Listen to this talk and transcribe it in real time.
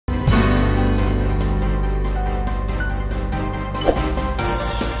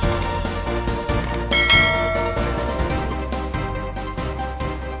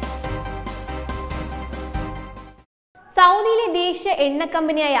ദേശീയ എണ്ണ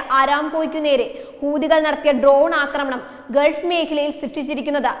കമ്പനിയായ അരാംകോയ്ക്കു നേരെ ഹൂതികൾ നടത്തിയ ഡ്രോൺ ആക്രമണം ഗൾഫ് മേഖലയിൽ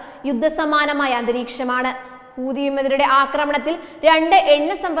സൃഷ്ടിച്ചിരിക്കുന്നത് യുദ്ധസമാനമായ അന്തരീക്ഷമാണ്. ഹൂതി വിമതരുടെ ആക്രമണത്തിൽ 2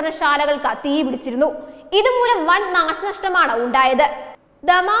 എണ്ണ സംഭരണശാലകൾക്ക് തീ പിടിച്ചിരുന്നു. ഇതുമൂലം വൻ നാശനഷ്ടമാണ് ഉണ്ടായത്.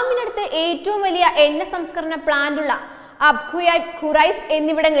 ദമാമിനടുത്ത് ഏറ്റവും വലിയ എണ്ണ സംസ്കരണ പ്ലാന്റുള്ള അബ്ഖുയാബ്, ഖുറൈസ്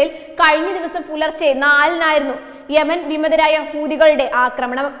എന്നിവിടങ്ങളിൽ കഴിഞ്ഞ ദിവസം പുലർച്ചെ 4-നായിരുന്നു യമൻ വിമതരായ ഹൂതികളുടെ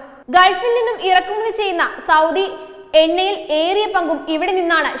ആക്രമണം. ഗൾഫിൽ നിന്നും ഇറക്കുമതി ചെയ്യുന്ന സൗദി എണ്ണയിൽ ഏറിയ പങ്കും ഇവിടെ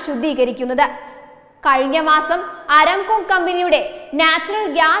നിന്നാണ് ശുദ്ധീകരിക്കുന്നത്. കഴിഞ്ഞ മാസം അരാംകോ കമ്പനിയുടെ നാച്ചുറൽ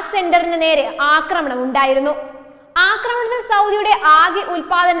ഗ്യാസ് സെന്ററിന് നേരെ ആക്രമണം ഉണ്ടായിരുന്നു. ആക്രമണത്തിൽ സൗദിയുടെ ആകെ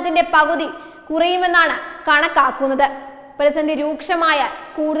ഉൽപാദനത്തിന്റെ പകുതി കുറയുമെന്നാണ് കണക്കാക്കുന്നത്. പ്രതിസന്ധി രൂക്ഷമായ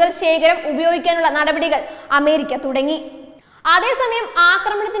കൂടുതൽ ശേഖരം ഉപയോഗിക്കാനുള്ള നടപടികൾ അമേരിക്ക തുടങ്ങി. അതേസമയം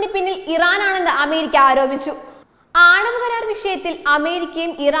ആക്രമണത്തിന് പിന്നിൽ ഇറാനാണെന്ന് അമേരിക്ക ആരോപിച്ചു. ആണവ കരാർ വിഷയത്തിൽ അമേരിക്കയും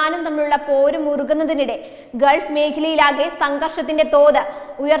ഇറാനും തമ്മിലുള്ള പോര് മുറുകുന്നതിനിടെ ഗൾഫ് മേഖലയിലാകെ സംഘർഷത്തിന്റെ തോത്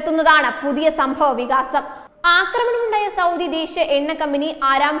ഉയർത്തുന്നതാണ് പുതിയ സംഭവ വികാസം. ആക്രമണമുണ്ടായ സൗദി ദേശീയ എണ്ണ കമ്പനി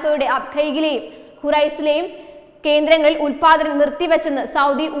അരാംകോയുടെ അബ്ഖയിലെയും ഖുറൈസിലെയും കേന്ദ്രങ്ങളിൽ ഉൽപാദനം നിർത്തിവെച്ചെന്ന്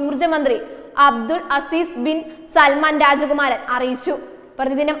സൗദി ഊർജ്ജ മന്ത്രി അബ്ദുൽ അസീസ് ബിൻ സൽമാൻ രാജകുമാരൻ അറിയിച്ചു.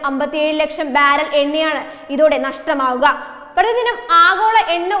 പ്രതിദിനം 57 ലക്ഷം ബാരൽ എണ്ണയാണ് ഇതോടെ നഷ്ടമാവുക. പ്രതിദിനം ആഗോള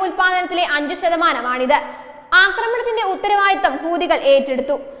എണ്ണ ഉൽപാദനത്തിലെ 5%മാണിത്. ആക്രമണത്തിന്റെ ഉത്തരവാദിത്തം ഹൂതികൾ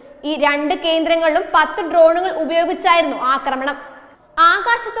ഏറ്റെടുത്തു. ഈ 2 കേന്ദ്രങ്ങളിലും 10 ഡ്രോണുകൾ ഉപയോഗിച്ചായിരുന്നു ആക്രമണം.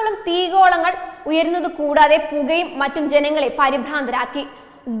 ആകാശത്തോളം തീഗോളങ്ങൾ ഉയരുന്നത് കൂടാതെ പുകയും മറ്റും ജനങ്ങളെ പരിഭ്രാന്തരാക്കി.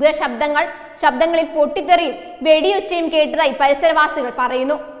 ഉഗ്ര ശബ്ദങ്ങളിൽ പൊട്ടിത്തെറിയും വെടിയൊച്ചയും കേട്ടതായി പരിസരവാസികൾ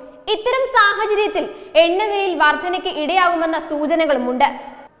പറയുന്നു. ഇത്തരം സാഹചര്യത്തിൽ എണ്ണവിലയിൽ വർധനയ്ക്ക് ഇടയാകുമെന്ന സൂചനകളുമുണ്ട്.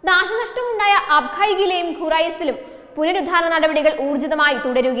 നാശനഷ്ടമുണ്ടായ അബ്ഖയിലെയും ഖുറൈസിലും പുനരുദ്ധാരണ നടപടികൾ ഊർജിതമായി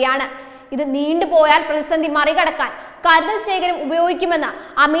തുടരുകയാണ്. ഇത് നീണ്ടുപോയാൽ പ്രതിസന്ധി മറികടക്കാൻ കരുതൽ ശേഖരം ഉപയോഗിക്കുമെന്ന്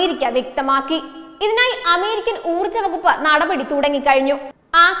അമേരിക്ക വ്യക്തമാക്കി. ഇതിനായി അമേരിക്കൻ ഊർജ്ജ വകുപ്പ് നടപടി തുടങ്ങിക്കഴിഞ്ഞു.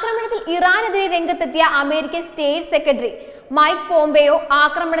 ആക്രമണത്തിൽ ഇറാനെതിരെ രംഗത്തെത്തിയ American state secretary Mike Pompeo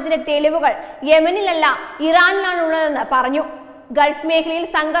ആക്രമണത്തിന്റെ തെളിവുകൾ യമനിലല്ല ഇറാനിലാണുള്ളതെന്ന് പറഞ്ഞു. ഗൾഫ് മേഖലയിൽ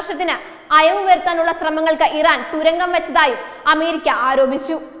സംഘർഷത്തിന് അയവ് വരുത്താനുള്ള ശ്രമങ്ങൾക്ക് ഇറാൻ തുരങ്കം വെച്ചതായും അമേരിക്ക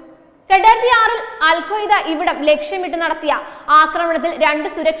ആരോപിച്ചു. 2006-ൽ അൽ-ഖ്വയ്ദ ഇവിടം ലക്ഷ്യമിട്ട് നടത്തിയ ആക്രമണത്തിൽ 2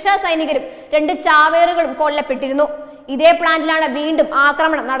 സുരക്ഷാ സൈനികരും 2 ചാവേറുകളും കൊല്ലപ്പെട്ടിരുന്നു. ഇതേ പ്ലാന്റിലാണ് വീണ്ടും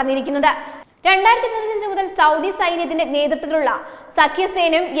ആക്രമണം നടന്നിരിക്കുന്നത്. 2015 മുതൽ സൗദി സൈന്യത്തിന്റെ നേതൃത്വത്തിലുള്ള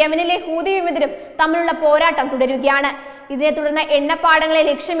സഖ്യസേനയും യമനിലെ ഹൂതി വിമതരും തമ്മിലുള്ള പോരാട്ടം തുടരുകയാണ്. ഇതിനെ തുടർന്ന് എണ്ണപ്പാടങ്ങളെ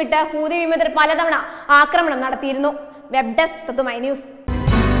ലക്ഷ്യമിട്ട് ഹൂതി വിമതർ പലതവണ ആക്രമണം നടത്തിയിരുന്നു. വെബ് ഡെസ്ക് തത്വമൈ ന്യൂസ്.